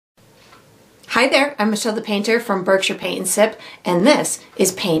Hi there, I'm Michelle the Painter from Berkshire Paint and Sip, and this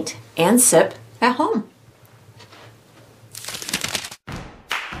is Paint and Sip at Home.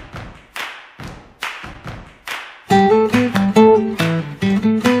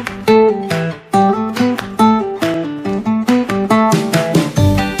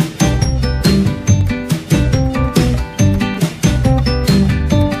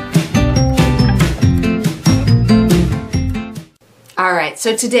 Alright,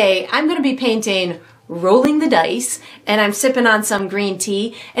 so today I'm going to be painting Rolling the Dice, and I'm sipping on some green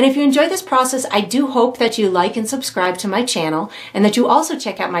tea. And if you enjoy this process, I do hope that you like and subscribe to my channel, and that you also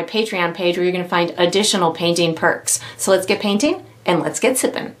check out my Patreon page where you're going to find additional painting perks. So let's get painting and let's get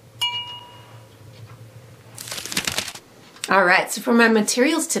sipping. Alright, so for my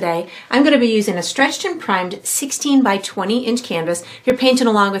materials today, I'm going to be using a stretched and primed 16 by 20 inch canvas. If you're painting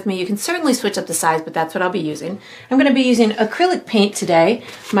along with me, you can certainly switch up the size, but that's what I'll be using. I'm going to be using acrylic paint today.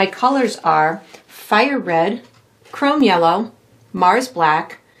 My colors are Fire Red, Chrome Yellow, Mars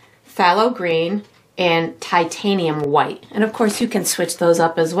Black, Phthalo Green, and Titanium White. And of course you can switch those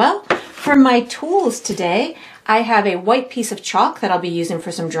up as well. For my tools today, I have a white piece of chalk that I'll be using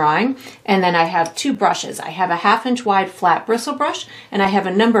for some drawing, and then I have two brushes. I have a 1/2 inch wide flat bristle brush, and I have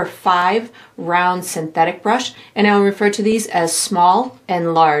a number 5 round synthetic brush, and I'll refer to these as small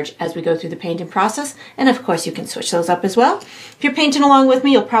and large as we go through the painting process. And of course you can switch those up as well. If you're painting along with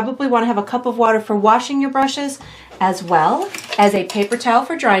me, you'll probably want to have a cup of water for washing your brushes, as well as a paper towel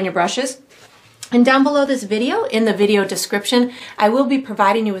for drying your brushes. And down below this video, in the video description, I will be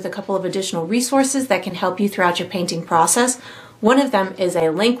providing you with a couple of additional resources that can help you throughout your painting process. One of them is a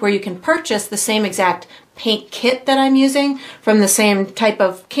link where you can purchase the same exact paint kit that I'm using from the same type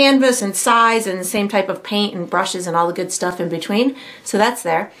of canvas and size and the same type of paint and brushes and all the good stuff in between. So that's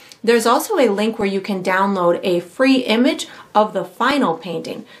there. There's also a link where you can download a free image of the final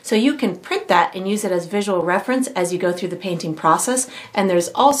painting. So you can print that and use it as visual reference as you go through the painting process. And there's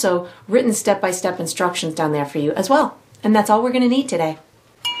also written step-by-step instructions down there for you as well. And that's all we're going to need today.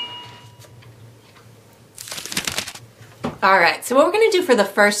 Alright, so what we're going to do for the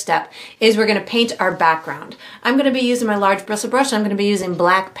first step is we're going to paint our background. I'm going to be using my large bristle brush, and I'm going to be using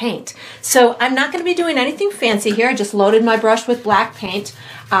black paint. So I'm not going to be doing anything fancy here. I just loaded my brush with black paint.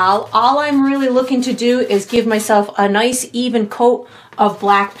 All I'm really looking to do is give myself a nice even coat of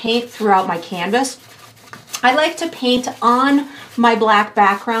black paint throughout my canvas. I like to paint on my black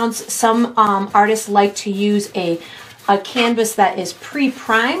backgrounds. Some artists like to use a canvas that is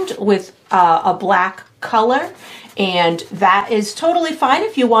pre-primed with a black color. And that is totally fine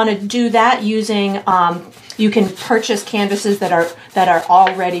if you want to do that using, you can purchase canvases that are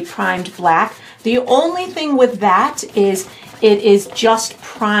already primed black. The only thing with that is it is just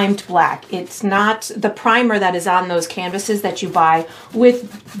primed black. It's not the primer that is on those canvases that you buy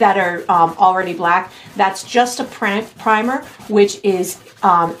with that are already black. That's just a primer which is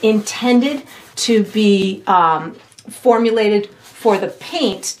intended to be formulated for the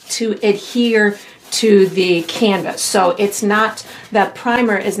paint to adhere to the canvas. So it's not, that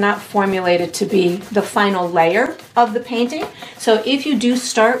primer is not formulated to be the final layer of the painting. So if you do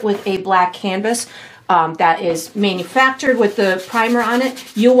start with a black canvas that is manufactured with the primer on it,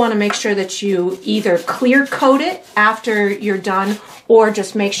 you'll want to make sure that you either clear coat it after you're done, or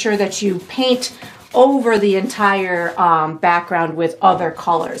just make sure that you paint over the entire background with other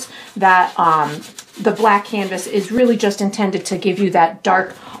colors. That the black canvas is really just intended to give you that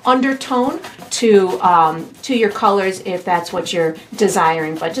dark undertone to your colors if that's what you're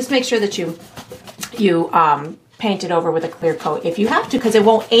desiring. But just make sure that you paint it over with a clear coat if you have to, because it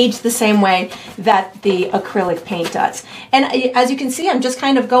won't age the same way that the acrylic paint does. And as you can see, I'm just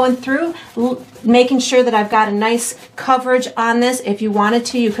kind of going through, making sure that I've got a nice coverage on this. If you wanted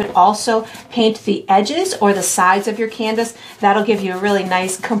to, you could also paint the edges or the sides of your canvas. That'll give you a really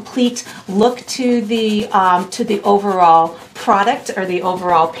nice complete look to the overall product or the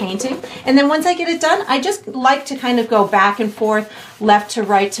overall painting. And then once I get it done, I just like to kind of go back and forth, left to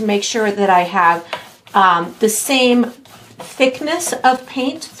right, to make sure that I have the same thickness of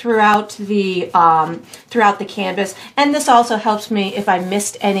paint throughout the canvas. And this also helps me if I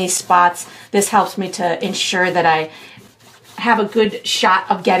missed any spots. This helps me to ensure that I have a good shot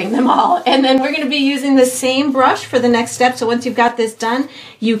of getting them all. And then we're going to be using the same brush for the next step. So once you've got this done,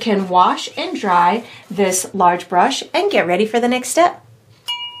 you can wash and dry this large brush and get ready for the next step.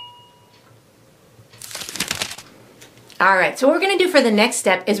 Alright, so what we're going to do for the next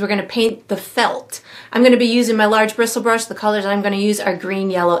step is we're going to paint the felt. I'm going to be using my large bristle brush. The colors I'm going to use are green,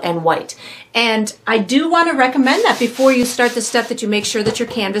 yellow, and white. And I do want to recommend that before you start the step that you make sure that your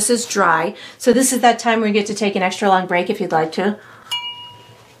canvas is dry. So this is that time where you get to take an extra long break if you'd like to.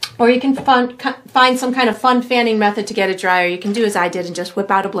 Or you can find some kind of fun fanning method to get it dry, or you can do as I did and just whip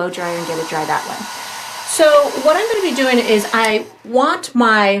out a blow dryer and get it dry that way. So what I'm going to be doing is I want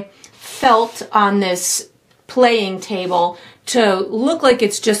my felt on this playing table to look like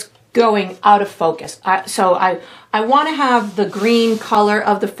it's just going out of focus. So I want to have the green color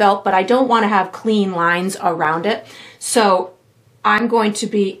of the felt, but I don't want to have clean lines around it. So I'm going to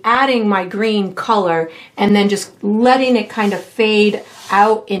be adding my green color and then just letting it kind of fade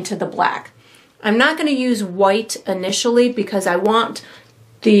out into the black. I'm not going to use white initially because I want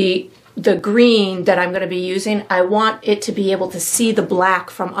the green that I'm going to be using, I want it to be able to see the black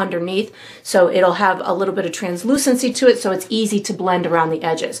from underneath, so it'll have a little bit of translucency to it, so it's easy to blend around the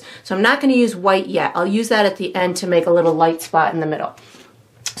edges. So I'm not going to use white yet. I'll use that at the end to make a little light spot in the middle.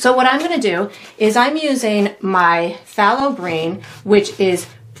 So what I'm going to do is I'm using my phthalo green, which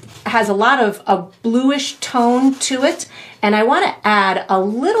has a lot of a bluish tone to it, and I want to add a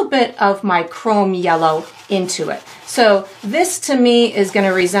little bit of my chrome yellow into it. So this to me is going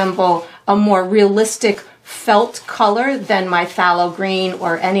to resemble a more realistic felt color than my phthalo green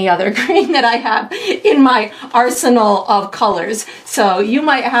or any other green that I have in my arsenal of colors. So you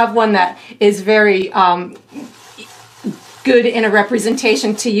might have one that is very good in a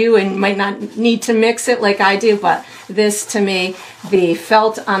representation to you and might not need to mix it like I do, but this to me, the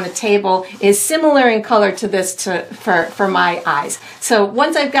felt on the table is similar in color to this for my eyes. So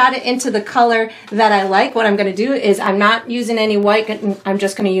once I've got it into the color that I like, what I'm going to do is I'm not using any white, I'm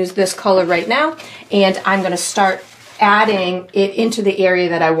just going to use this color right now, and I'm going to start adding it into the area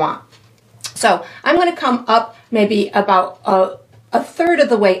that I want. So I'm going to come up maybe about a third of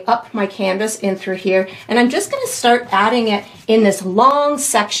the way up my canvas in through here, and I'm just going to start adding it in this long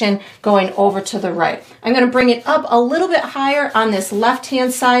section going over to the right. I'm going to bring it up a little bit higher on this left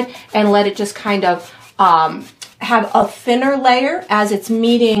hand side and let it just kind of have a thinner layer as it's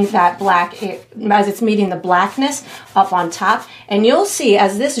meeting that the blackness up on top. And you'll see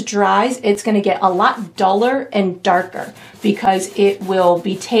as this dries, it's going to get a lot duller and darker because it will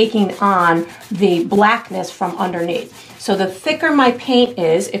be taking on the blackness from underneath. So the thicker my paint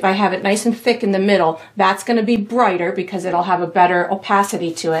is, if I have it nice and thick in the middle, that's going to be brighter because it'll have a better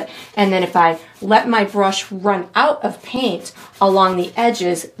opacity to it. And then if I let my brush run out of paint along the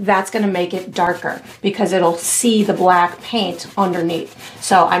edges, that's going to make it darker because it'll see the black paint underneath.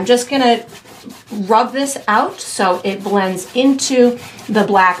 So I'm just going to rub this out so it blends into the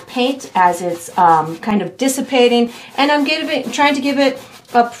black paint as it's kind of dissipating. And I'm trying to give it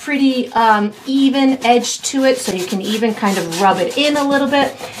a pretty even edge to it so you can even kind of rub it in a little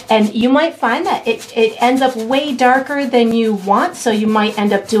bit, and you might find that it ends up way darker than you want, so you might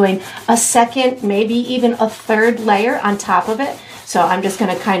end up doing a second, maybe even a third layer on top of it. So I'm just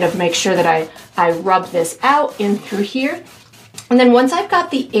going to kind of make sure that I rub this out in through here. And then once I've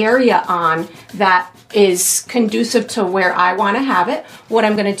got the area on that is conducive to where I want to have it, what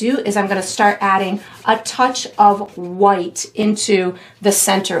I'm going to do is I'm going to start adding a touch of white into the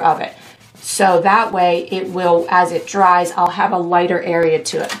center of it. So that way it will, as it dries, I'll have a lighter area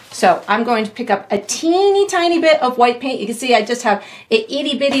to it. So I'm going to pick up a teeny tiny bit of white paint. You can see I just have an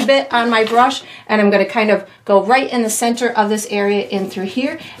itty bitty bit on my brush, and I'm going to kind of go right in the center of this area in through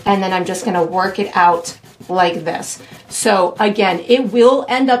here, and then I'm just going to work it out like this. So again, it will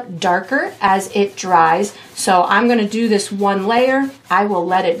end up darker as it dries. So I'm going to do this one layer. I will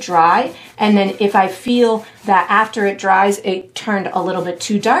let it dry. And then if I feel that after it dries, it turned a little bit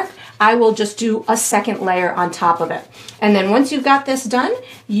too dark, I will just do a second layer on top of it. And then once you've got this done,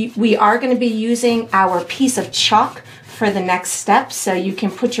 we are going to be using our piece of chalk for the next step. So you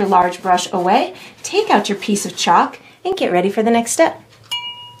can put your large brush away, take out your piece of chalk, and get ready for the next step.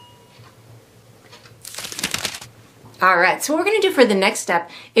 All right, so what we're going to do for the next step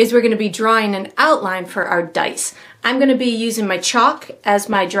is we're going to be drawing an outline for our dice. I'm going to be using my chalk as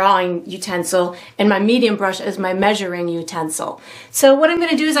my drawing utensil and my medium brush as my measuring utensil. So what I'm going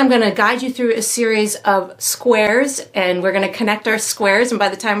to do is I'm going to guide you through a series of squares, and we're going to connect our squares, and by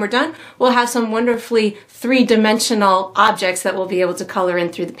the time we're done, we'll have some wonderfully three-dimensional objects that we'll be able to color in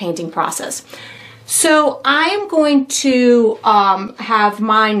through the painting process. So I am going to have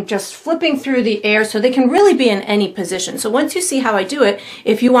mine just flipping through the air so they can really be in any position. So once you see how I do it,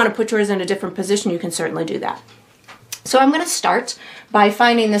 if you want to put yours in a different position, you can certainly do that. So I'm going to start by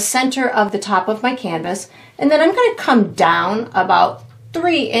finding the center of the top of my canvas, and then I'm going to come down about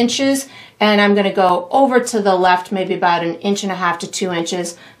 3 inches, and I'm going to go over to the left maybe about 1.5 inches to 2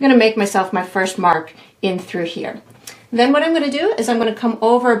 inches. I'm going to make myself my first mark in through here. Then what I'm going to do is I'm going to come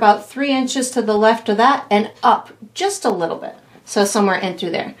over about 3 inches to the left of that and up just a little bit. So somewhere in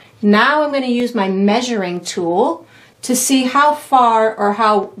through there. Now I'm going to use my measuring tool to see how far or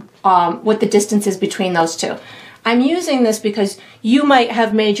how what the distance is between those two. I'm using this because you might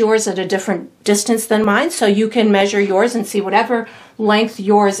have made yours at a different distance than mine, so you can measure yours and see whatever length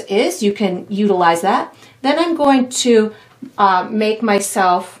yours is, you can utilize that. Then I'm going to make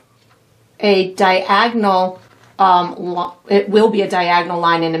myself a diagonal, it will be a diagonal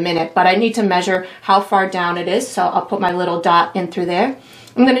line in a minute, but I need to measure how far down it is, so I'll put my little dot in through there.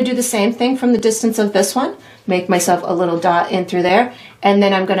 I'm going to do the same thing from the distance of this one, make myself a little dot in through there, and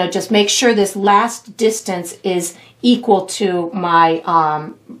then I'm going to just make sure this last distance is equal to my,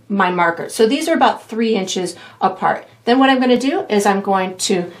 my marker. So these are about 3 inches apart. Then what I'm going to do is I'm going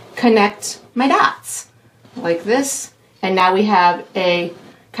to connect my dots like this, and now we have a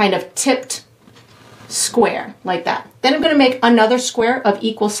kind of tipped square like that. Then I'm going to make another square of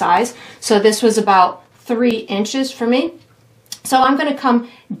equal size. So this was about 3 inches for me. So I'm going to come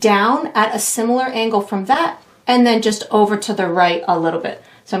down at a similar angle from that and then just over to the right a little bit.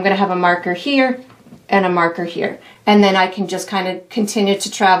 So I'm going to have a marker here and a marker here. And then I can just kind of continue to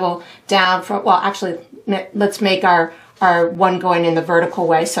travel down for, well, actually, let's make our one going in the vertical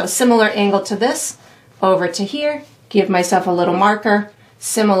way. So similar angle to this, over to here, give myself a little marker,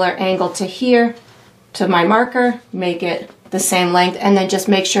 similar angle to here, to my marker, make it the same length, and then just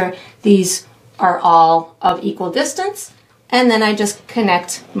make sure these are all of equal distance. And then I just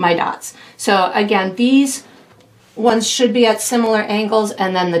connect my dots. So again, these ones should be at similar angles,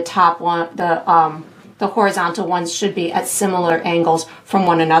 and then the top one, the horizontal ones should be at similar angles from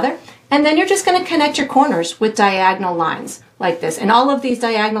one another. And then you're just going to connect your corners with diagonal lines like this. And all of these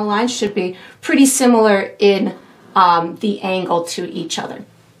diagonal lines should be pretty similar in the angle to each other.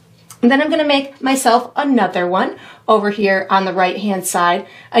 And then I'm going to make myself another one over here on the right hand side.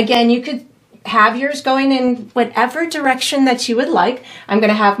 Again, you could have yours going in whatever direction that you would like. I'm going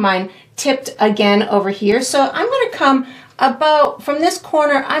to have mine tipped again over here. So I'm going to come about from this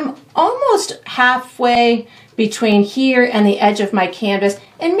corner, I'm almost halfway between here and the edge of my canvas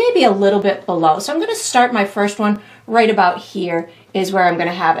and maybe a little bit below. So I'm going to start my first one right about here is where I'm going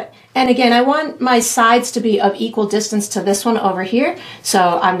to have it. And again, I want my sides to be of equal distance to this one over here.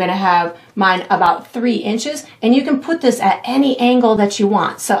 So I'm going to have mine about 3 inches, and you can put this at any angle that you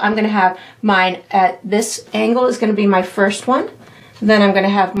want. So I'm going to have mine at this angle is going to be my first one. Then I'm going to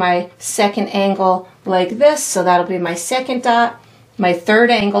have my second angle like this. So that'll be my second dot. My third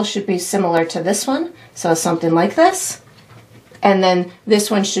angle should be similar to this one. So something like this. And then this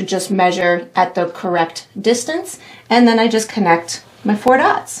one should just measure at the correct distance. And then I just connect my 4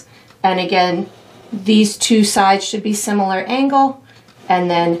 dots. And again, these two sides should be similar angle. And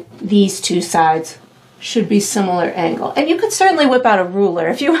then these two sides should be similar angle. And you could certainly whip out a ruler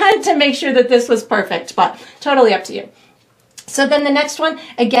if you wanted to make sure that this was perfect, but totally up to you. So then the next one,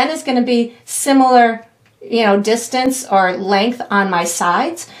 again, is going to be similar, distance or length on my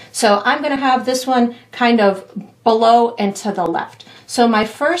sides. So I'm going to have this one kind of below and to the left. So my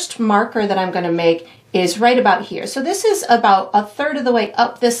first marker that I'm going to make is right about here. So this is about 1/3 of the way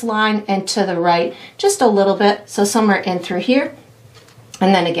up this line and to the right, just a little bit. So somewhere in through here.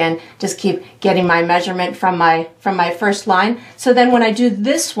 And then again, just keep getting my measurement from my first line. So then when I do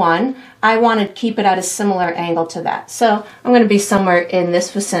this one, I want to keep it at a similar angle to that. So I'm going to be somewhere in this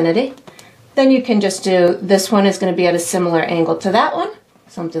vicinity. Then you can just do, this one is going to be at a similar angle to that one,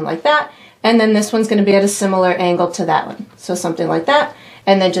 something like that. And then this one's going to be at a similar angle to that one. So something like that.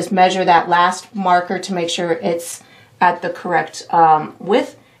 And then just measure that last marker to make sure it's at the correct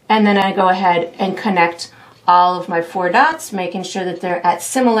width. And then I go ahead and connect all of my 4 dots, making sure that they're at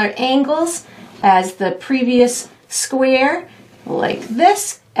similar angles as the previous square, like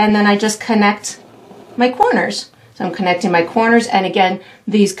this. And then I just connect my corners. So I'm connecting my corners, and again,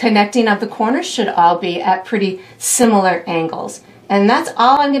 these connecting of the corners should all be at pretty similar angles. And that's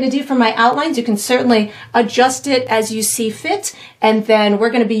all I'm going to do for my outlines. You can certainly adjust it as you see fit. And then we're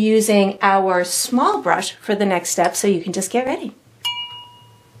going to be using our small brush for the next step, so you can just get ready.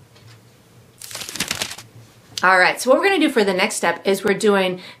 All right, so what we're going to do for the next step is we're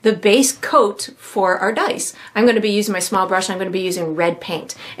doing the base coat for our dice. I'm going to be using my small brush. I'm going to be using red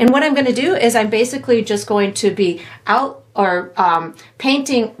paint. And what I'm going to do is I'm basically just going to be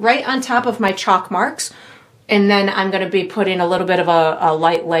painting right on top of my chalk marks. And then I'm going to be putting a little bit of a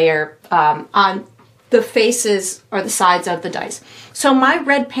light layer on the faces or the sides of the dice. So my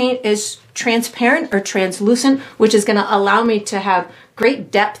red paint is transparent or translucent, which is going to allow me to have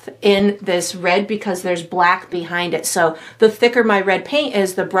great depth in this red because there's black behind it. So the thicker my red paint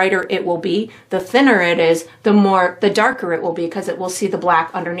is, the brighter it will be. The thinner it is, the darker it will be because it will see the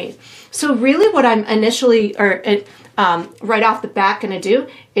black underneath. So really what I'm initially, right off the bat going to do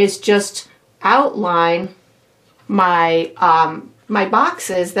is just outline my my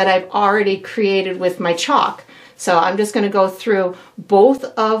boxes that I've already created with my chalk. So I'm just going to go through both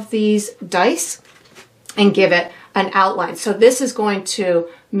of these dice and give it an outline. So this is going to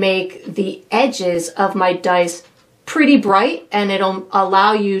make the edges of my dice pretty bright, and it'll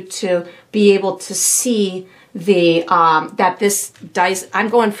allow you to be able to see the that this dice, I'm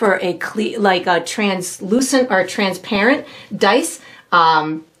going for a translucent or transparent dice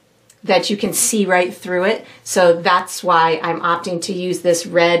that you can see right through it. So that's why I'm opting to use this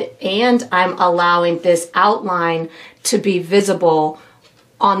red, and I'm allowing this outline to be visible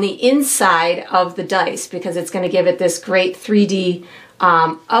on the inside of the dice, because it's going to give it this great 3D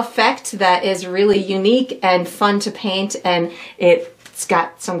effect that is really unique and fun to paint, and it's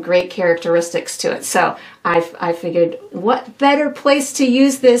got some great characteristics to it. So I figured, what better place to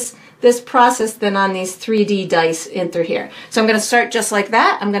use this process than on these 3D dice in through here. So I'm going to start just like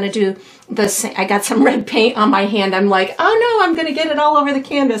that. I'm going to do the same. I got some red paint on my hand. I'm like, oh no, I'm going to get it all over the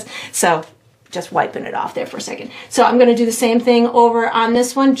canvas. So just wiping it off there for a second. So I'm going to do the same thing over on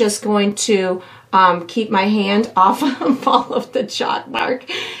this one, just going to keep my hand off of all of the chalk mark.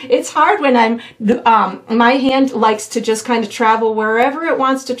 It's hard when my hand likes to just kind of travel wherever it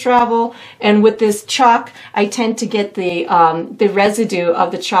wants to travel, and with this chalk, I tend to get the residue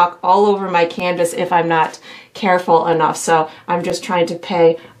of the chalk all over my canvas if I'm not careful enough. So I'm just trying to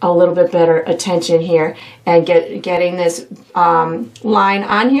pay a little bit better attention here and getting this line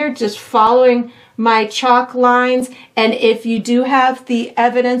on here, just following my chalk lines. And if you do have the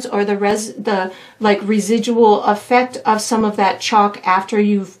evidence or the residual effect of some of that chalk after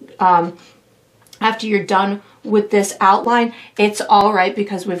after you're done with this outline, it's all right,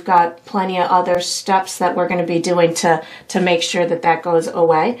 because we've got plenty of other steps that we're going to be doing to make sure that that goes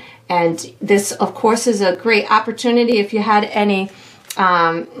away. And this, of course, is a great opportunity if you had any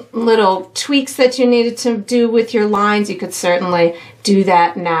little tweaks that you needed to do with your lines. You could certainly do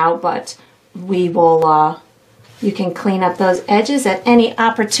that now, but we will, you can clean up those edges at any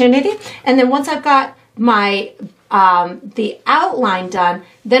opportunity. And then once I've got my, the outline done,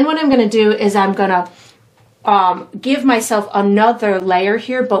 then what I'm going to do is I'm going to give myself another layer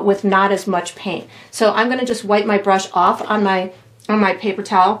here, but with not as much paint. So I'm going to just wipe my brush off on my paper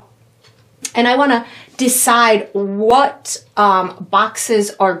towel. And I want to decide what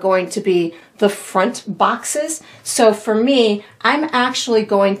boxes are going to be the front boxes. So for me, I'm actually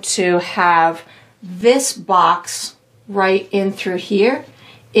going to have this box right in through here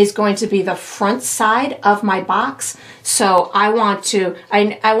is going to be the front side of my box. So I want to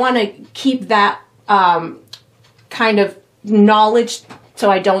keep that kind of knowledge so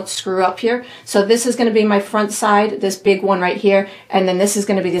I don't screw up here. So this is going to be my front side, this big one right here, and then this is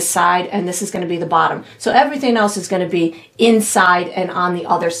going to be the side, and this is going to be the bottom. So everything else is going to be inside and on the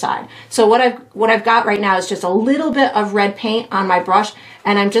other side. So what I've got right now is just a little bit of red paint on my brush,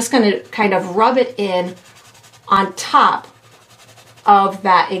 and I'm just going to kind of rub it in on top of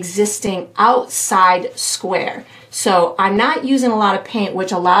that existing outside square. So I'm not using a lot of paint,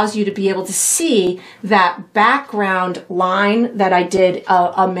 which allows you to be able to see that background line that I did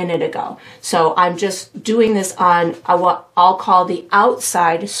a minute ago. So I'm just doing this on what I'll call the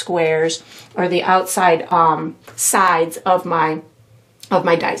outside squares, or the outside sides of my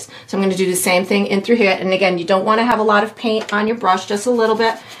dice. So I'm going to do the same thing in through here. And again, you don't want to have a lot of paint on your brush, just a little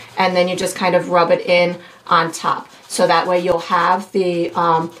bit, and then you just kind of rub it in on top. So that way you'll have the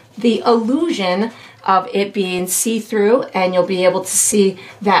illusion of it being see-through, and you'll be able to see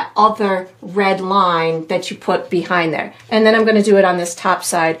that other red line that you put behind there. And then I'm going to do it on this top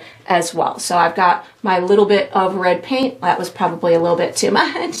side as well. So I've got my little bit of red paint. That was probably a little bit too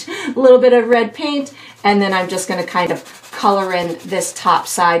much. A little bit of red paint, and then I'm just going to kind of color in this top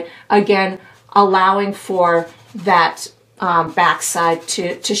side, again allowing for that back side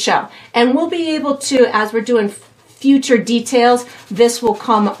to show. And we'll be able to, as we're doing future details, this will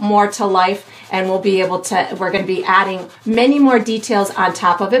come more to life, and we'll be able to, we're going to be adding many more details on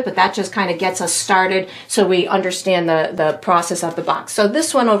top of it, but that just kind of gets us started so we understand the process of the box. So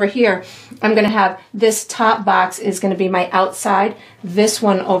this one over here, I'm going to have this top box is going to be my outside. This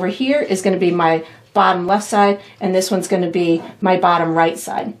one over here is going to be my bottom left side, and this one's going to be my bottom right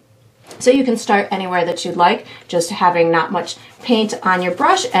side. So you can start anywhere that you'd like, just having not much paint on your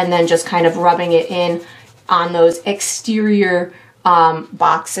brush, and then just kind of rubbing it in on those exterior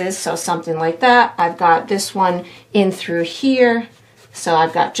boxes. So something like that. I've got this one in through here. So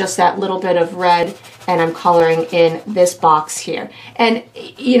I've got just that little bit of red, and I'm coloring in this box here. And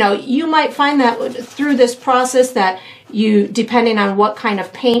you know, you might find that through this process that you, depending on what kind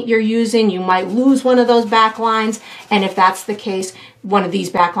of paint you're using, you might lose one of those back lines. And if that's the case, one of these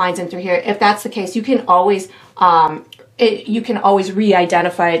back lines in through here, if that's the case, you can always you can always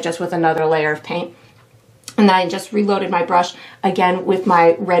re-identify it just with another layer of paint. And then I just reloaded my brush again with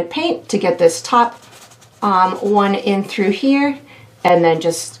my red paint to get this top one in through here, and then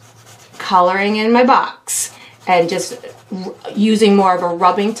just coloring in my box and just using more of a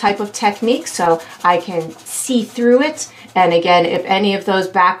rubbing type of technique so I can see through it. And again, if any of those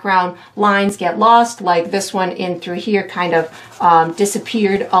background lines get lost, like this one in through here kind of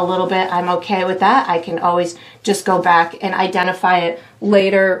disappeared a little bit, I'm okay with that. I can always just go back and identify it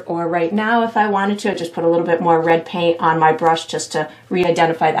later or right now if I wanted to. I just put a little bit more red paint on my brush just to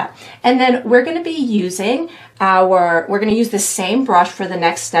re-identify that. And then we're going to be using we're going to use the same brush for the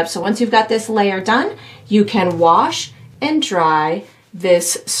next step. So once you've got this layer done, you can wash and dry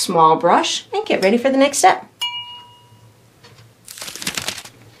this small brush and get ready for the next step.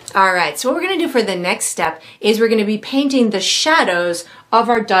 All right, so what we're going to do for the next step is we're going to be painting the shadows of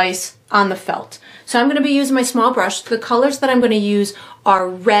our dice on the felt. So I'm going to be using my small brush. The colors that I'm going to use are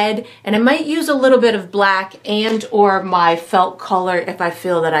red, and I might use a little bit of black and or my felt color if I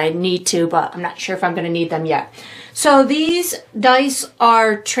feel that I need to, but I'm not sure if I'm going to need them yet. So these dice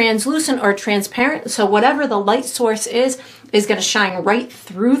are translucent or transparent, so whatever the light source is going to shine right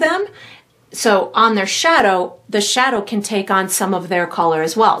through them. So on their shadow, the shadow can take on some of their color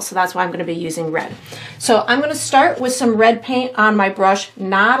as well. So that's why I'm going to be using red. So I'm going to start with some red paint on my brush,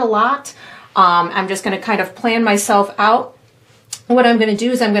 not a lot. I'm just going to kind of plan myself out. What I'm going to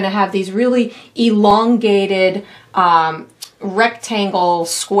do is I'm going to have these really elongated rectangle,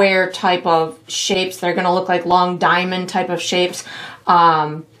 square type of shapes. They're going to look like long diamond type of shapes.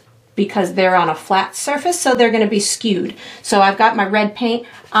 Because they're on a flat surface, so they're going to be skewed. So I've got my red paint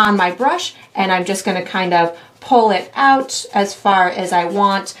on my brush, and I'm just going to kind of pull it out as far as I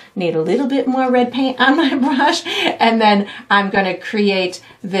want. Need a little bit more red paint on my brush, and then I'm going to create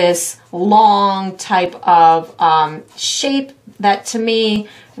this long type of shape that to me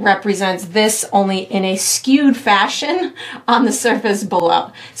represents this, only in a skewed fashion on the surface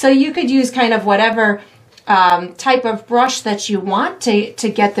below. So you could use kind of whatever type of brush that you want to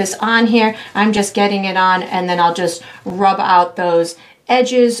get this on here. I'm just getting it on, and then I'll just rub out those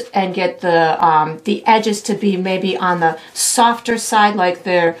edges and get the edges to be maybe on the softer side, like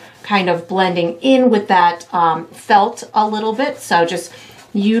they're kind of blending in with that felt a little bit. So just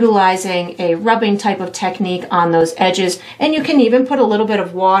utilizing a rubbing type of technique on those edges. And you can even put a little bit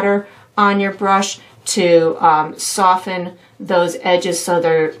of water on your brush to soften those edges so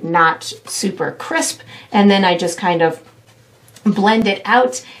they're not super crisp. And then I just kind of blend it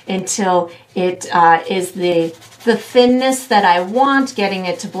out until it is the thinness that I want, getting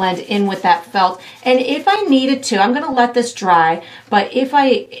it to blend in with that felt. And if I needed to, I'm going to let this dry, but if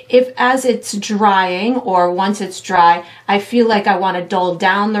as it's drying or once it's dry, I feel like I want to dull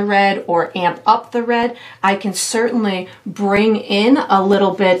down the red or amp up the red, I can certainly bring in a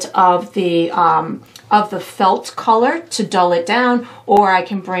little bit of the felt color to dull it down, or I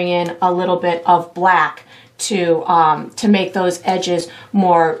can bring in a little bit of black to make those edges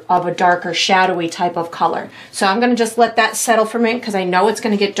more of a darker shadowy type of color. So I'm going to just let that settle for a minute because I know it's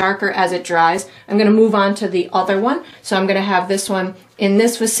going to get darker as it dries. I'm going to move on to the other one. So I'm going to have this one in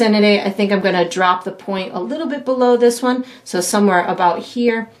this vicinity. I think I'm going to drop the point a little bit below this one, so somewhere about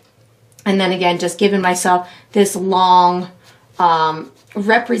here. And then again, just giving myself this long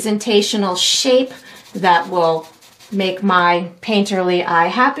representational shape that will make my painterly eye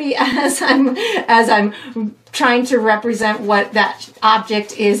happy as I'm trying to represent what that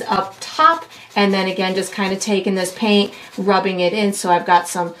object is up top. And then again, just kind of taking this paint, rubbing it in so I've got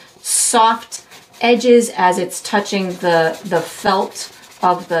some soft edges as it's touching the felt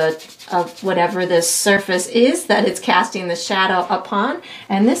of whatever this surface is that it's casting the shadow upon.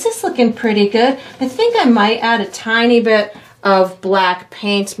 And this is looking pretty good. I think I might add a tiny bit of black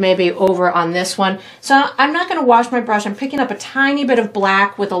paint maybe over on this one. So I'm not going to wash my brush. I'm picking up a tiny bit of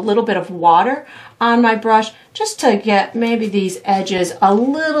black with a little bit of water on my brush just to get maybe these edges a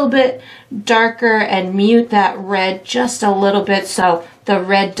little bit darker and mute that red just a little bit so the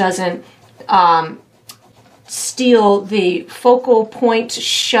red doesn't steal the focal point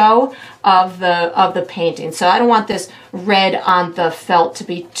show of the painting. So I don't want this red on the felt to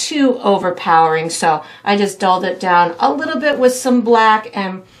be too overpowering, so I just dulled it down a little bit with some black.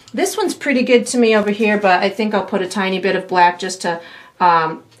 And this one's pretty good to me over here, but I think I'll put a tiny bit of black just to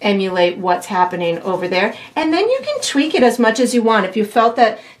emulate what's happening over there. And then you can tweak it as much as you want. If you felt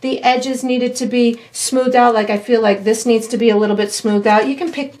that the edges needed to be smoothed out, like I feel like this needs to be a little bit smoothed out, you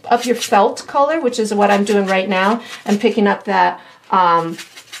can pick up your felt color, which is what I'm doing right now. I'm picking up that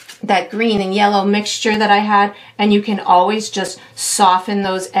that green and yellow mixture that I had, and you can always just soften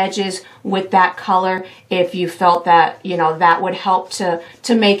those edges with that color if you felt that, you know, that would help to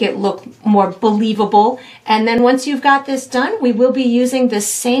make it look more believable. And then once you've got this done, we will be using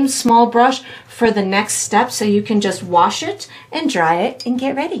this same small brush for the next step, so you can just wash it and dry it and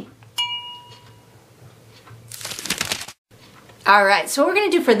get ready. All right, so what we're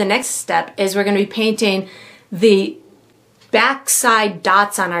going to do for the next step is we're going to be painting the backside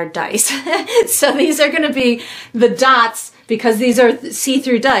dots on our dice. So these are going to be the dots, because these are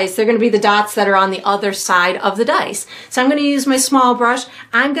see-through dice, they're going to be the dots that are on the other side of the dice. So I'm going to use my small brush.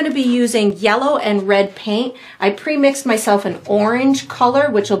 I'm going to be using yellow and red paint. I pre-mixed myself an orange color,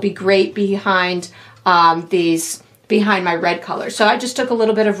 which will be great behind behind my red color. So I just took a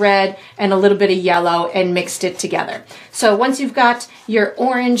little bit of red and a little bit of yellow and mixed it together. So once you've got your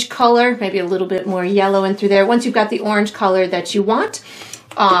orange color, maybe a little bit more yellow in through there, once you've got the orange color that you want,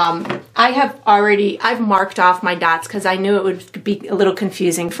 I've marked off my dots because I knew it would be a little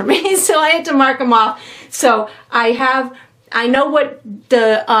confusing for me. So I had to mark them off. So I know what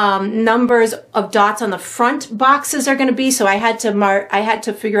the numbers of dots on the front boxes are going to be, so I had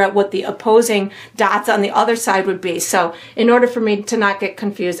to figure out what the opposing dots on the other side would be. So in order for me to not get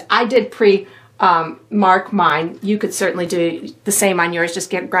confused, I did mark mine. You could certainly do the same on yours. Just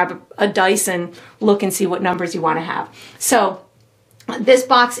grab a dice and look and see what numbers you want to have. So this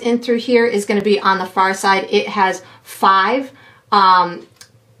box in through here is going to be on the far side. It has five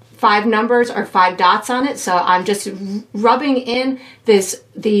numbers or 5 dots on it. So I'm just rubbing in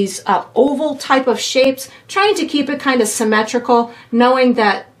these oval type of shapes, trying to keep it kind of symmetrical, knowing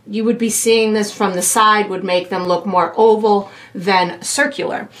that you would be seeing this from the side would make them look more oval than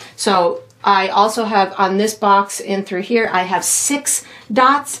circular. So I also have on this box in through here, I have 6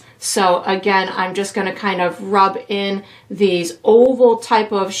 dots. So again, I'm just going to kind of rub in these oval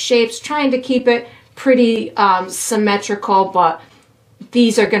type of shapes, trying to keep it pretty symmetrical, but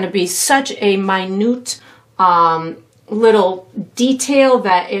these are going to be such a minute little detail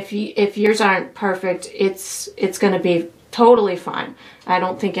that if yours aren't perfect, it's going to be totally fine. I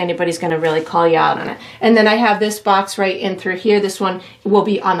don't think anybody's going to really call you out on it. And then I have this box right in through here. This one will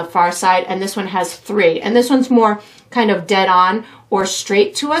be on the far side, and this one has 3. And this one's more kind of dead on or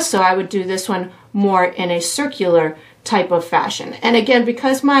straight to us, so I would do this one more in a circular type of fashion. And again,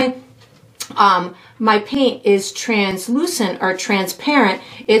 because my paint is translucent or transparent,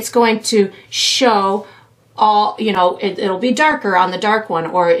 it's going to show all, you know, it'll be darker on the dark one,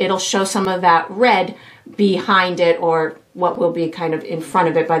 or it'll show some of that red behind it, or what will be kind of in front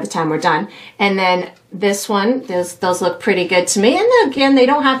of it by the time we're done. And then this one, those look pretty good to me. And again, they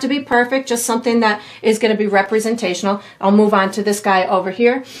don't have to be perfect, just something that is going to be representational. I'll move on to this guy over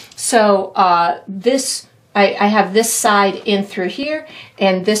here. So I have this side in through here,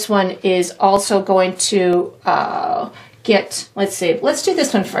 and this one is also going to let's see, let's do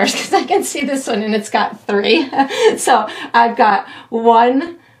this one first, because I can see this one and it's got 3. So I've got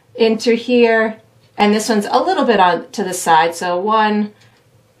 1 into here, and this one's a little bit on to the side. So 1,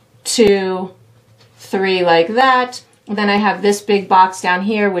 2, 3 like that. And then I have this big box down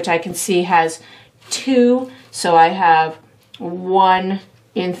here, which I can see has 2. So I have 1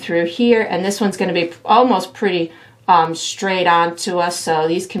 in through here, and this one's going to be almost pretty straight on to us, so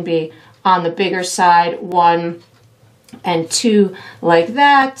these can be on the bigger side, 1 and 2 like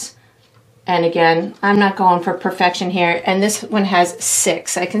that. And again, I'm not going for perfection here, and this one has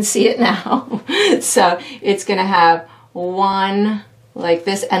 6. I can see it now. So it's going to have 1 like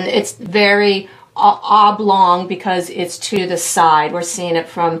this, and it's very oblong because it's to the side. We're seeing it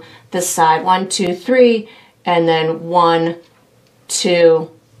from the side. 1, 2, 3, and then 1,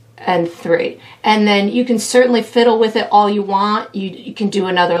 2, and 3. And then you can certainly fiddle with it all you want. You can do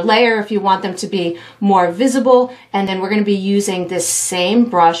another layer if you want them to be more visible. And then we're going to be using this same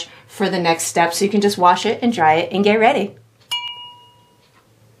brush for the next step. So you can just wash it and dry it and get ready.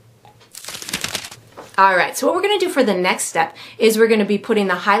 All right, so what we're going to do for the next step is we're going to be putting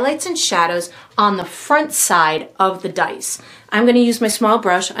the highlights and shadows on the front side of the dice. I'm going to use my small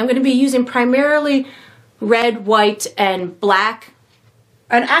brush. I'm going to be using primarily red, white, and black.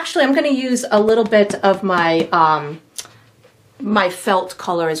 And actually, I'm going to use a little bit of my my felt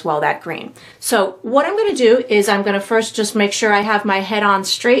color as well, that green. So what I'm going to do is I'm going to first just make sure I have my head on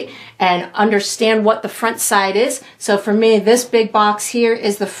straight and understand what the front side is. So for me, this big box here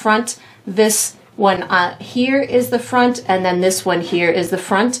is the front. This one here is the front, and then this one here is the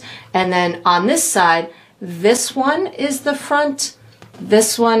front. And then on this side, this one is the front.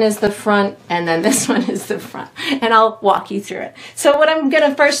 This one is the front, and then this one is the front. And I'll walk you through it. So what I'm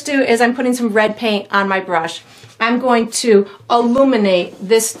gonna first do is I'm putting some red paint on my brush. I'm going to illuminate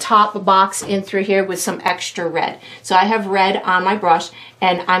this top box in through here with some extra red. So I have red on my brush,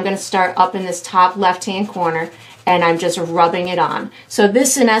 and I'm gonna start up in this top left-hand corner, and I'm just rubbing it on. So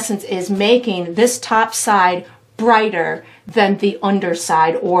this, in essence, is making this top side brighter than the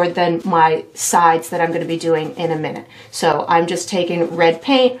underside or than my sides that I'm going to be doing in a minute. So I'm just taking red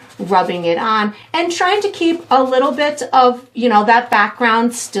paint, rubbing it on, and trying to keep a little bit of, you know, that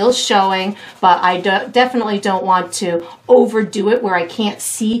background still showing, but I definitely don't want to overdo it where I can't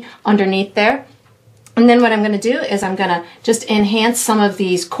see underneath there. And then what I'm going to do is I'm going to just enhance some of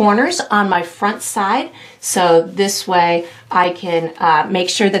these corners on my front side. So this way I can make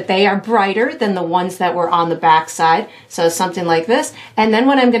sure that they are brighter than the ones that were on the back side. So something like this. And then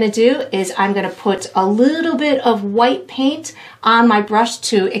what I'm going to do is I'm going to put a little bit of white paint on my brush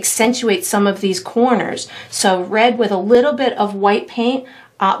to accentuate some of these corners. So red with a little bit of white paint,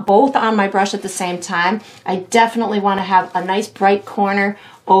 both on my brush at the same time. I definitely want to have a nice bright corner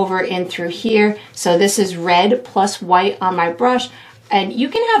over in through here. So this is red plus white on my brush. And you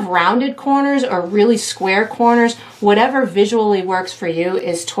can have rounded corners or really square corners. Whatever visually works for you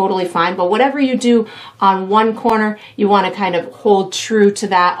is totally fine. But whatever you do on one corner, you want to kind of hold true to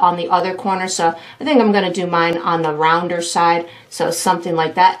that on the other corner. So I think I'm going to do mine on the rounder side. So something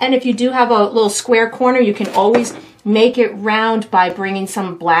like that. And if you do have a little square corner, you can always make it round by bringing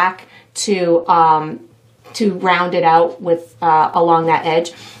some black to round it out with along that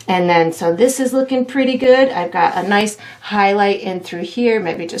edge. And then so this is looking pretty good. I've got a nice highlight in through here.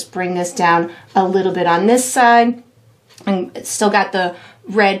 Maybe just bring this down a little bit on this side. And still got the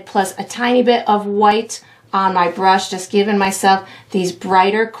red plus a tiny bit of white on my brush, just giving myself these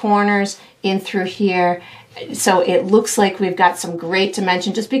brighter corners in through here. So it looks like we've got some great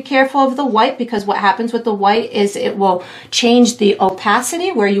dimension. Just be careful of the white, because what happens with the white is it will change the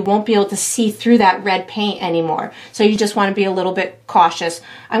opacity where you won't be able to see through that red paint anymore. So you just want to be a little bit cautious.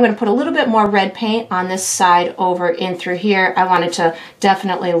 I'm going to put a little bit more red paint on this side over in through here. I want it to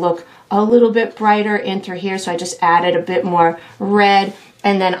definitely look a little bit brighter in through here. So I just added a bit more red.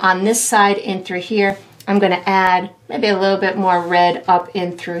 And then on this side in through here, I'm going to add maybe a little bit more red up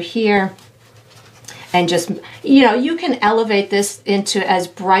in through here. And just, you know, you can elevate this into as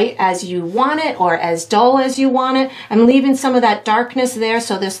bright as you want it or as dull as you want it. I'm leaving some of that darkness there,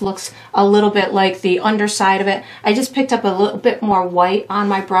 so this looks a little bit like the underside of it. I just picked up a little bit more white on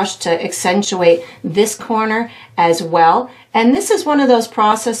my brush to accentuate this corner as well. And this is one of those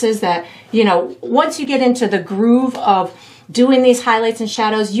processes that, you know, once you get into the groove of doing these highlights and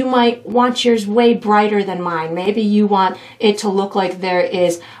shadows, you might want yours way brighter than mine. Maybe you want it to look like there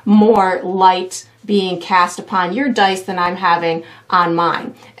is more light being cast upon your dice than I'm having on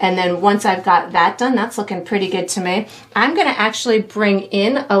mine. And then once I've got that done, that's looking pretty good to me. I'm going to actually bring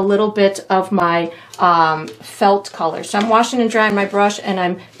in a little bit of my felt color. So I'm washing and drying my brush, and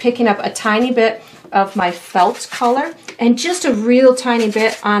I'm picking up a tiny bit of my felt color and just a real tiny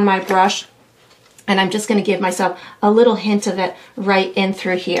bit on my brush. And I'm just going to give myself a little hint of it right in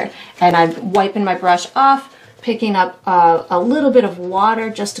through here. And I'm wiping my brush off, picking up a little bit of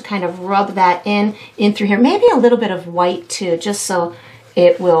water just to kind of rub that in through here. Maybe a little bit of white too, just so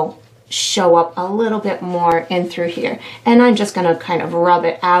it will show up a little bit more in through here. And I'm just going to kind of rub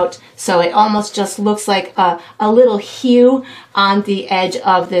it out so it almost just looks like a little hue on the edge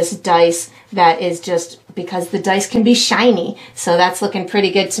of this dice that is just because the dice can be shiny. So that's looking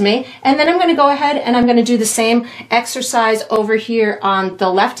pretty good to me. And then I'm going to go ahead and I'm going to do the same exercise over here on the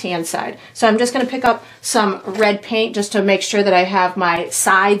left-hand side. So I'm just going to pick up some red paint just to make sure that I have my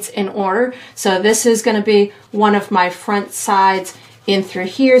sides in order. So this is going to be one of my front sides in through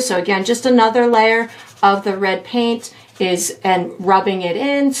here. So again, just another layer of the red paint and rubbing it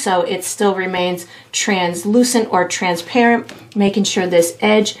in so it still remains translucent or transparent, making sure this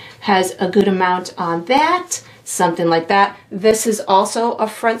edge has a good amount on that, something like that. This is also a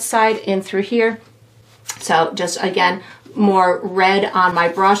front side in through here. So just again, more red on my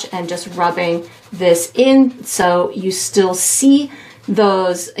brush and just rubbing this in so you still see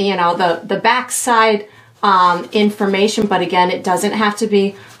those, you know, the back side information, but again, it doesn't have to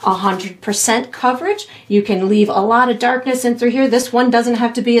be 100% coverage. You can leave a lot of darkness in through here. This one doesn't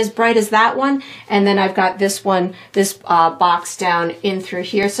have to be as bright as that one. And then I've got this one, this box down in through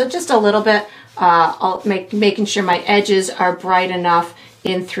here. So just a little bit, making sure my edges are bright enough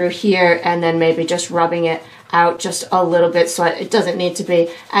in through here, and then maybe just rubbing it out just a little bit, so it doesn't need to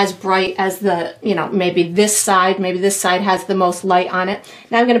be as bright as the, you know, maybe this side has the most light on it.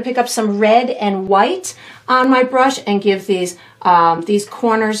 Now I'm going to pick up some red and white on my brush and give these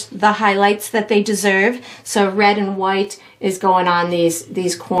corners the highlights that they deserve. So red and white is going on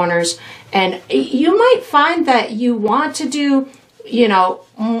these corners, and you might find that you want to do, you know,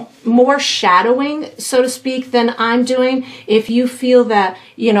 more shadowing, so to speak, than I'm doing. If you feel that,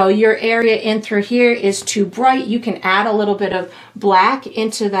 you know, your area in through here is too bright, you can add a little bit of black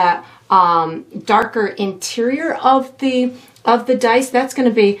into that darker interior of the dice. That's going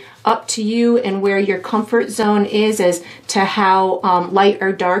to be up to you and where your comfort zone is as to how light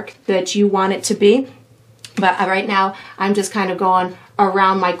or dark that you want it to be. But right now, I'm just kind of going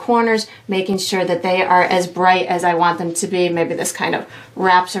around my corners, making sure that they are as bright as I want them to be. Maybe this kind of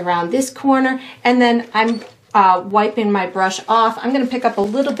wraps around this corner, and then I'm wiping my brush off. I'm going to pick up a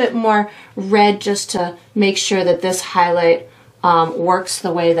little bit more red just to make sure that this highlight works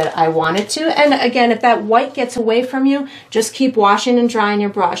the way that I want it to. And again, if that white gets away from you, just keep washing and drying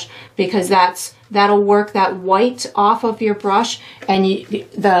your brush, because that'll work that white off of your brush, and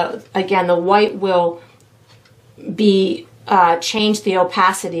the white will be change the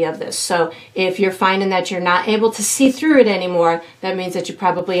opacity of this. So if you're finding that you're not able to see through it anymore, that means that you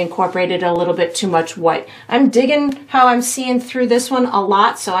probably incorporated a little bit too much white. I'm digging how I'm seeing through this one a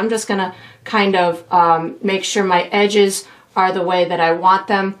lot, so I'm just gonna kind of make sure my edges are the way that I want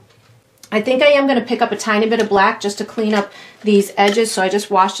them. I think I am going to pick up a tiny bit of black just to clean up these edges. So I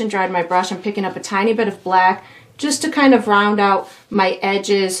just washed and dried my brush. I'm picking up a tiny bit of black just to kind of round out my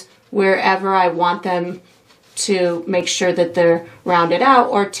edges wherever I want them, to make sure that they're rounded out,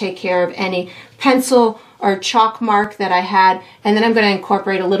 or take care of any pencil or chalk mark that I had. And then I'm going to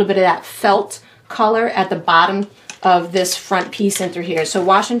incorporate a little bit of that felt color at the bottom of this front piece in through here. So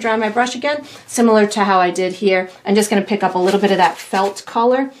wash and dry my brush again, similar to how I did here. I'm just going to pick up a little bit of that felt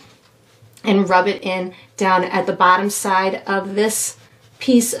color and rub it in down at the bottom side of this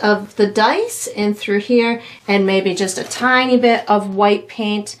piece of the dice in through here, and maybe just a tiny bit of white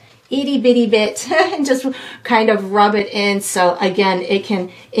paint, itty bitty bit, and just kind of rub it in, so again it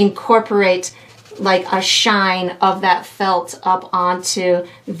can incorporate like a shine of that felt up onto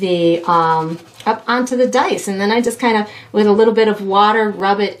the dice. And then I just kind of, with a little bit of water,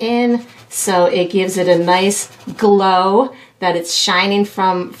 rub it in so it gives it a nice glow, that it's shining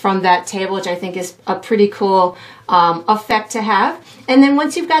from that table, which I think is a pretty cool effect to have. And then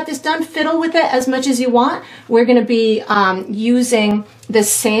once you've got this done, fiddle with it as much as you want. We're going to be using the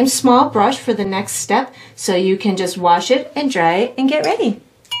same small brush for the next step, so you can just wash it and dry it and get ready.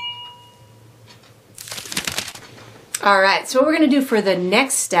 All right, so what we're going to do for the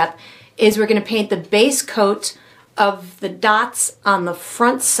next step is we're going to paint the base coat of the dots on the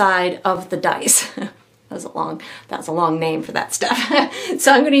front side of the dice. That's a long name for that stuff.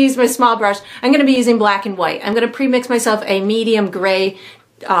 So I'm going to use my small brush. I'm going to be using black and white. I'm going to pre-mix myself a medium gray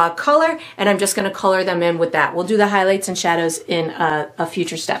color, and I'm just going to color them in with that. We'll do the highlights and shadows in a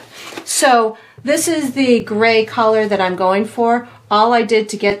future step. So this is the gray color that I'm going for. All I did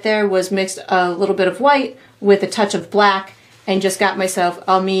to get there was mix a little bit of white with a touch of black and just got myself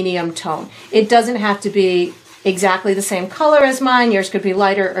a medium tone. It doesn't have to be exactly the same color as mine. Yours could be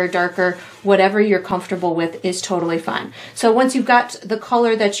lighter or darker. Whatever you're comfortable with is totally fine. So once you've got the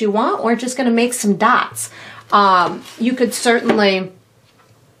color that you want, we're just going to make some dots. You could certainly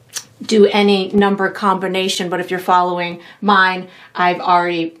do any number combination, but if you're following mine, I've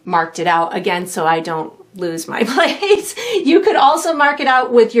already marked it out again so I don't lose my place. You could also mark it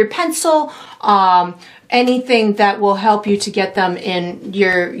out with your pencil. Anything that will help you to get them in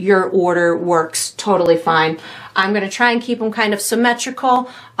your order works totally fine. I'm going to try and keep them kind of symmetrical,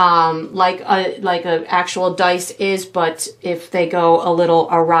 like a actual dice is, but if they go a little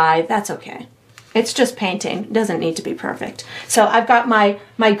awry, that's okay. It's just painting. It doesn't need to be perfect. So I've got my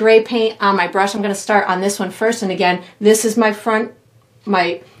gray paint on my brush. I'm going to start on this one first, and again, this is my front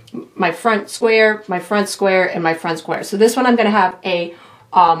square, my front square, and my front square. So this one I'm going to have a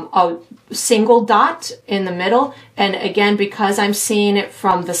single dot in the middle, and again, because I'm seeing it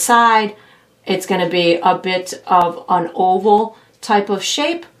from the side, it's going to be a bit of an oval type of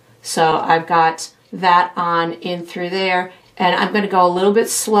shape. So I've got that on in through there, and I'm going to go a little bit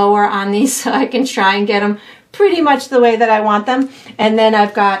slower on these so I can try and get them pretty much the way that I want them. And then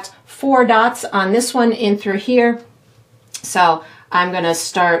I've got 4 dots on this one in through here. So I'm going to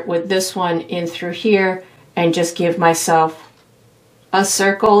start with this one in through here and just give myself a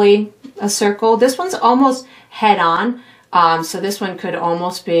circle. This one's almost head on, so this one could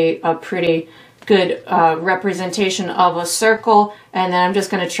almost be a pretty good representation of a circle. And then I'm just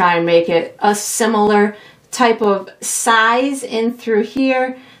going to try and make it a similar type of size in through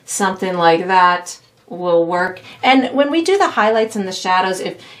here, something like that will work. And when we do the highlights and the shadows,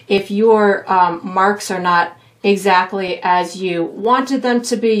 if your marks are not exactly as you wanted them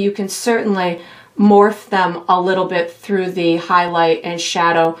to be, you can certainly morph them a little bit through the highlight and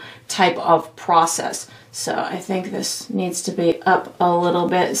shadow type of process. So I think this needs to be up a little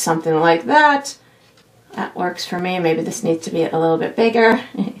bit, something like that. That works for me. Maybe this needs to be a little bit bigger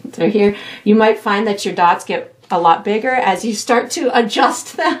through here. You might find that your dots get a lot bigger as you start to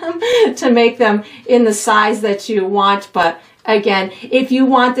adjust them to make them in the size that you want. But again, if you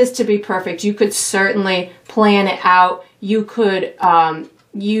want this to be perfect, you could certainly plan it out. You could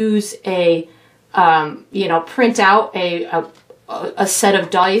use a, you know, print out a set of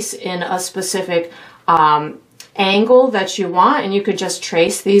dice in a specific angle that you want, and you could just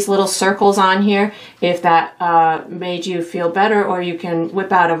trace these little circles on here if that made you feel better, or you can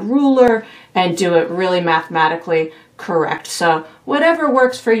whip out a ruler and do it really mathematically correct. So whatever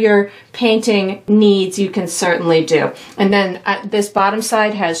works for your painting needs, you can certainly do. And then this bottom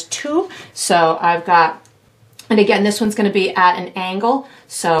side has two, so I've got, and again, this one's going to be at an angle,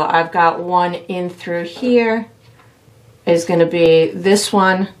 so I've got one in through here is going to be this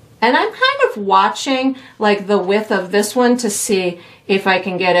one. And I'm kind of watching like the width of this one to see if I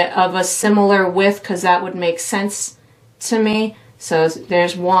can get it of a similar width, because that would make sense to me. So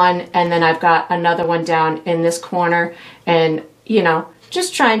there's one, and then I've got another one down in this corner, and you know,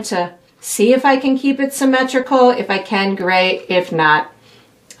 just trying to see if I can keep it symmetrical. If I can, great. If not,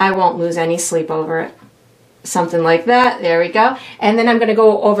 I won't lose any sleep over it. Something like that. There we go. And then I'm going to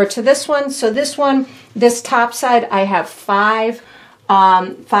go over to this one. So this one, this top side, I have five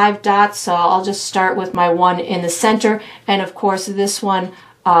dots, so I'll just start with my one in the center, and of course this one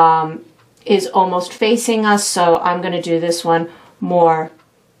is almost facing us, so I'm going to do this one more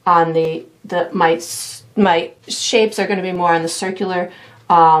on my shapes are going to be more on the circular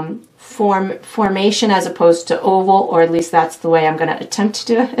formation as opposed to oval, or at least that's the way I'm going to attempt to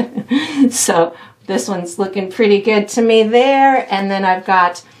do it. So this one's looking pretty good to me there, and then I've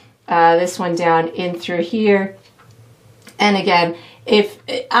got this one down in through here, and again, if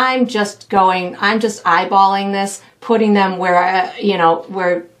I'm just eyeballing this, putting them where you know,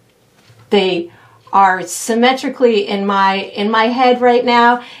 where they are symmetrically in my head right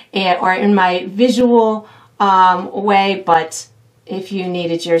now, or in my visual way. But if you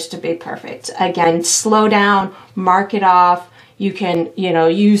needed yours to be perfect, again, slow down, mark it off. You can, you know,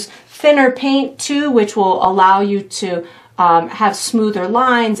 use thinner paint too, which will allow you to have smoother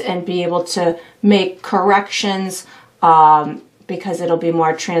lines and be able to make corrections. Because it'll be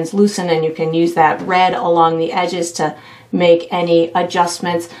more translucent, and you can use that red along the edges to make any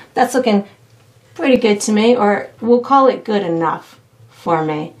adjustments. That's looking pretty good to me, or we'll call it good enough for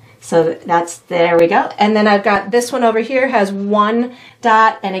me. So that's, there we go. And then I've got this one over here, has one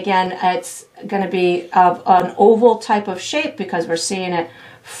dot, and again, it's going to be of an oval type of shape because we're seeing it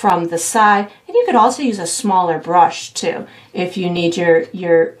from the side. And you could also use a smaller brush too if you need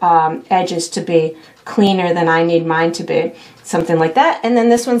your edges to be cleaner than I need mine to be, something like that. And then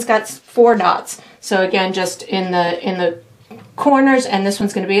this one's got four dots, so again, just in the corners, and this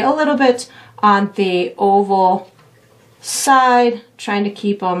one's going to be a little bit on the oval side, trying to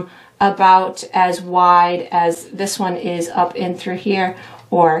keep them about as wide as this one is up in through here,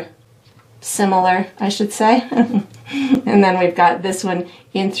 or similar, I should say. And then we've got this one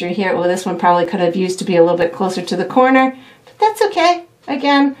in through here. Well, this one probably could have used to be a little bit closer to the corner, but that's okay.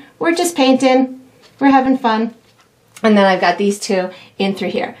 Again, we're just painting. We're having fun. And then I've got these two in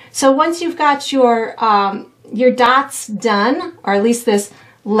through here. So once you've got your dots done, or at least this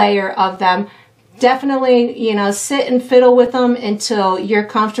layer of them, definitely, you know, sit and fiddle with them until you're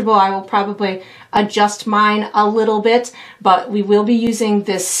comfortable. I will probably adjust mine a little bit, but we will be using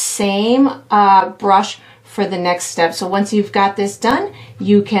this same brush for the next step. So once you've got this done,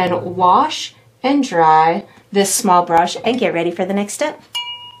 you can wash and dry this small brush and get ready for the next step.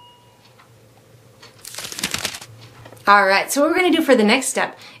 All right, so what we're going to do for the next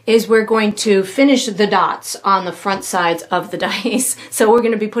step is we're going to finish the dots on the front sides of the dice. So we're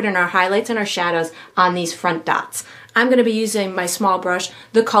going to be putting our highlights and our shadows on these front dots. I'm going to be using my small brush.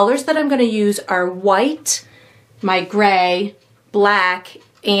 The colors that I'm going to use are white, my gray, black,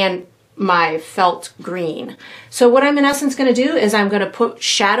 and my felt green. So what I'm in essence going to do is I'm going to put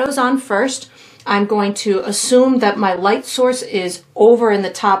shadows on first. I'm going to assume that my light source is over in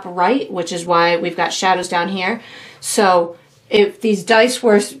the top right, which is why we've got shadows down here. So if these dice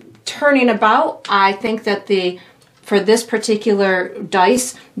were turning about, I think that for this particular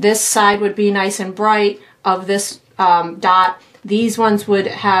dice, this side would be nice and bright of this dot. These ones would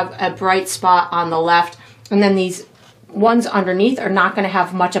have a bright spot on the left, And then these ones underneath are not going to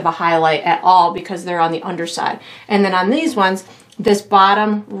have much of a highlight at all because they're on the underside. And then on these ones, this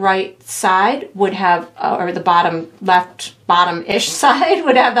bottom right side would have, or the bottom left, bottom-ish side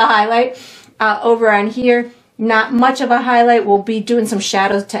would have the highlight. Over on here, not much of a highlight. We'll be doing some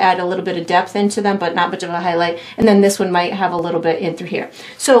shadows to add a little bit of depth into them, but not much of a highlight. And then this one might have a little bit in through here.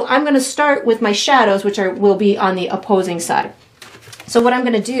 So I'm going to start with my shadows, which will be on the opposing side. So what I'm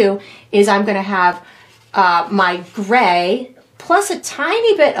going to do is I'm going to have my gray plus a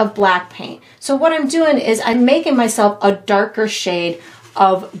tiny bit of black paint. So what I'm doing is I'm making myself a darker shade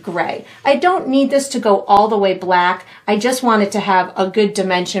of gray. I don't need this to go all the way black. I just want it to have a good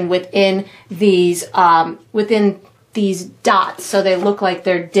dimension within these dots so they look like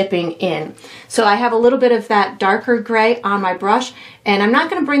they're dipping in. So I have a little bit of that darker gray on my brush, and I'm not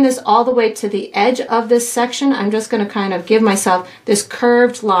going to bring this all the way to the edge of this section. I'm just going to kind of give myself this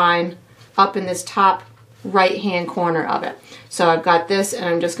curved line up in this top right hand corner of it. So I've got this, and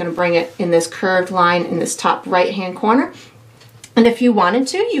I'm just going to bring it in this curved line in this top right hand corner. And if you wanted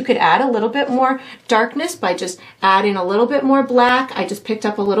to, you could add a little bit more darkness by just adding a little bit more black. I just picked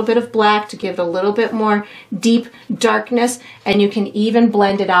up a little bit of black to give it a little bit more deep darkness, and you can even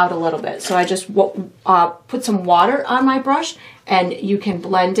blend it out a little bit. So I just put some water on my brush, and you can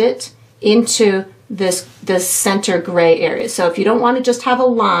blend it into this center gray area. So if you don't want to just have a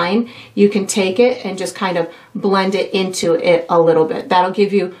line, you can take it and just kind of blend it into it a little bit. That'll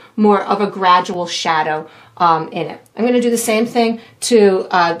give you more of a gradual shadow in it. I'm going to do the same thing to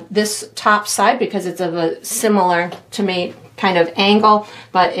this top side because it's of a similar, to me, kind of angle,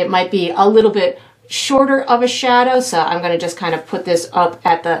 but it might be a little bit shorter of a shadow. So I'm going to just kind of put this up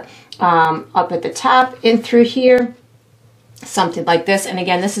at the top in through here. Something like this. And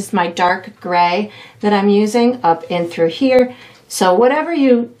again, this is my dark gray that I'm using up in through here. So whatever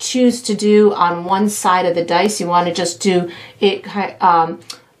you choose to do on one side of the dice, you want to just do it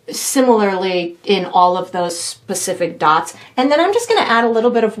similarly in all of those specific dots. And then I'm just going to add a little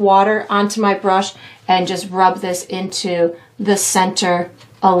bit of water onto my brush and just rub this into the center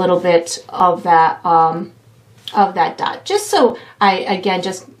a little bit of that dot. Just so I, again,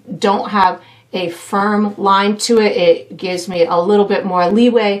 just don't have a firm line to it. It gives me a little bit more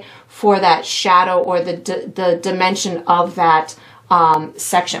leeway for that shadow or the dimension of that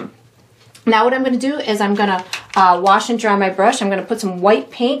section. Now what I'm going to do is I'm going to wash and dry my brush. I'm going to put some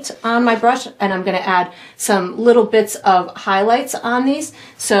white paint on my brush, and I'm going to add some little bits of highlights on these.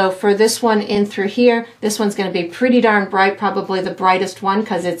 So for this one in through here, this one's going to be pretty darn bright, probably the brightest one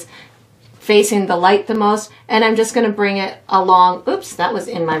because it's facing the light the most, and I'm just going to bring it along. Oops, that was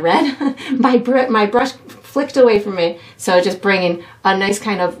in my red. my brush flicked away from me, so just bringing a nice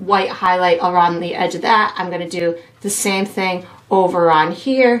kind of white highlight around the edge of that. I'm going to do the same thing over on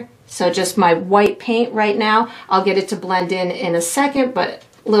here. So just my white paint right now. I'll get it to blend in a second, but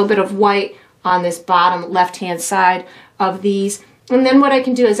a little bit of white on this bottom left-hand side of these. And then what I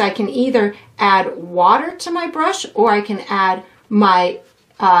can do is I can either add water to my brush, or I can add my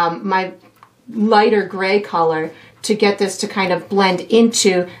my lighter gray color to get this to kind of blend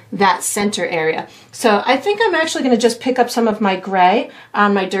into that center area. So I think I'm actually going to just pick up some of my gray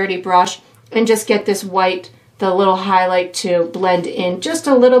on my dirty brush and just get this white, the little highlight, to blend in just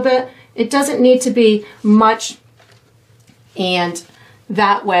a little bit. It doesn't need to be much, and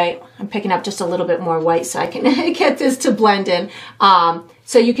that way I'm picking up just a little bit more white so I can get this to blend in.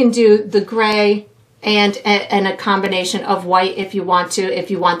 So you can do the gray and a combination of white if you want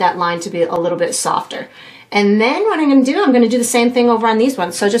that line to be a little bit softer. And then what I'm going to do the same thing over on these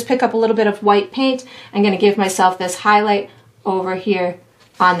ones. So just pick up a little bit of white paint. I'm going to give myself this highlight over here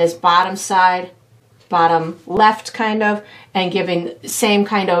on this bottom side, bottom left kind of, and giving the same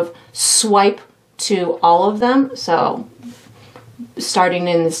kind of swipe to all of them. So starting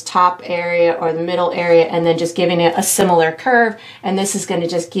in this top area or the middle area, and then just giving it a similar curve. And this is going to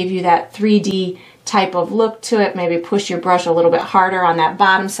just give you that 3D type of look to it. Maybe push your brush a little bit harder on that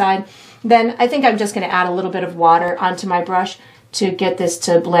bottom side. Then I think I'm just going to add a little bit of water onto my brush to get this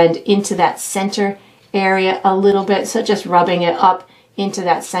to blend into that center area a little bit. So just rubbing it up into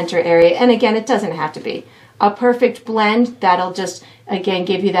that center area. And again, it doesn't have to be a perfect blend. That'll just, again,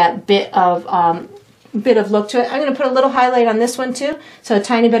 give you that bit of look to it. I'm going to put a little highlight on this one too. So a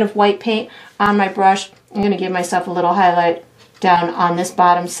tiny bit of white paint on my brush. I'm going to give myself a little highlight down on this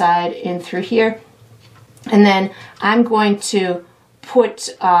bottom side in through here. And then I'm going to put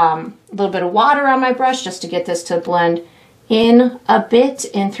a little bit of water on my brush just to get this to blend in a bit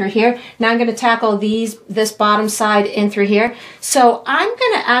in through here. Now I'm going to tackle this bottom side in through here. So I'm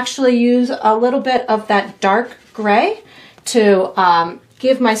going to actually use a little bit of that dark gray to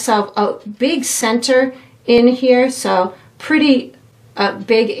give myself a big center in here. So pretty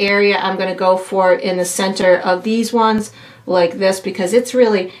big area I'm going to go for in the center of these ones like this, because it's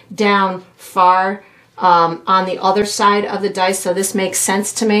really down far on the other side of the dice, so this makes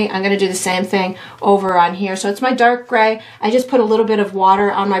sense to me. I'm going to do the same thing over on here. So it's my dark gray. I just put a little bit of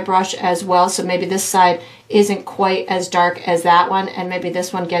water on my brush as well, so maybe this side isn't quite as dark as that one, and maybe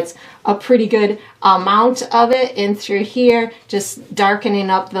this one gets a pretty good amount of it in through here, just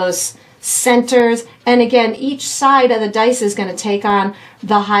darkening up those centers. And again, each side of the dice is going to take on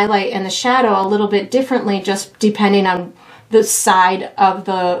the highlight and the shadow a little bit differently, just depending on the side of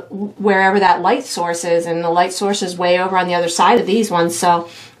the wherever that light source is, and the light source is way over on the other side of these ones, so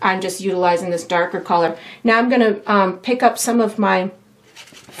I'm just utilizing this darker color. Now I'm going to pick up some of my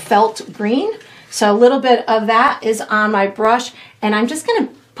felt green, so a little bit of that is on my brush, and I'm just going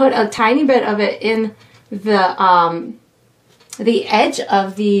to put a tiny bit of it in the edge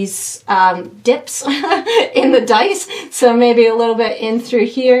of these dips in the dice, so maybe a little bit in through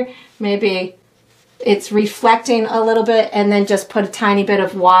here, maybe it's reflecting a little bit, and then just put a tiny bit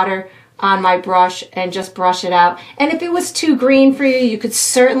of water on my brush and just brush it out. And if it was too green for you, you could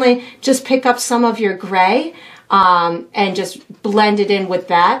certainly just pick up some of your gray and just blend it in with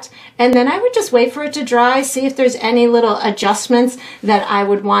that. And then I would just wait for it to dry, see if there's any little adjustments that I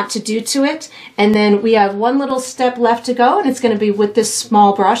would want to do to it. And then we have one little step left to go, and it's going to be with this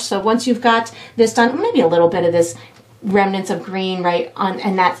small brush. So once you've got this done, maybe a little bit of this remnants of green right on,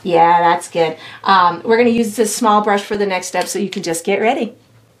 and that's, yeah, that's good. We're going to use this small brush for the next step, so you can just get ready.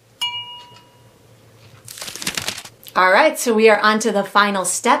 All right, so we are on to the final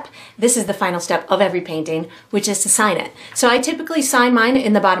step. This is the final step of every painting, which is to sign it. So I typically sign mine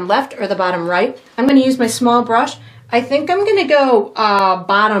in the bottom left or the bottom right. I'm going to use my small brush. I think I'm going to go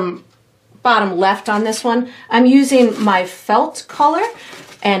bottom left on this one. I'm using my felt color,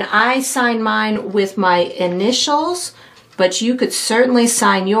 and I sign mine with my initials, but you could certainly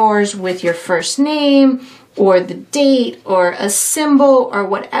sign yours with your first name or the date or a symbol or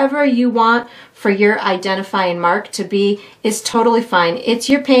whatever you want for your identifying mark to be is totally fine. It's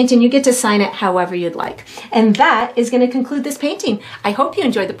your paint, and you get to sign it however you'd like. And that is going to conclude this painting. I hope you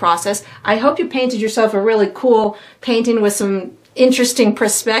enjoyed the process. I hope you painted yourself a really cool painting with some interesting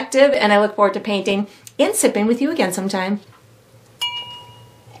perspective, and I look forward to painting and sipping with you again sometime.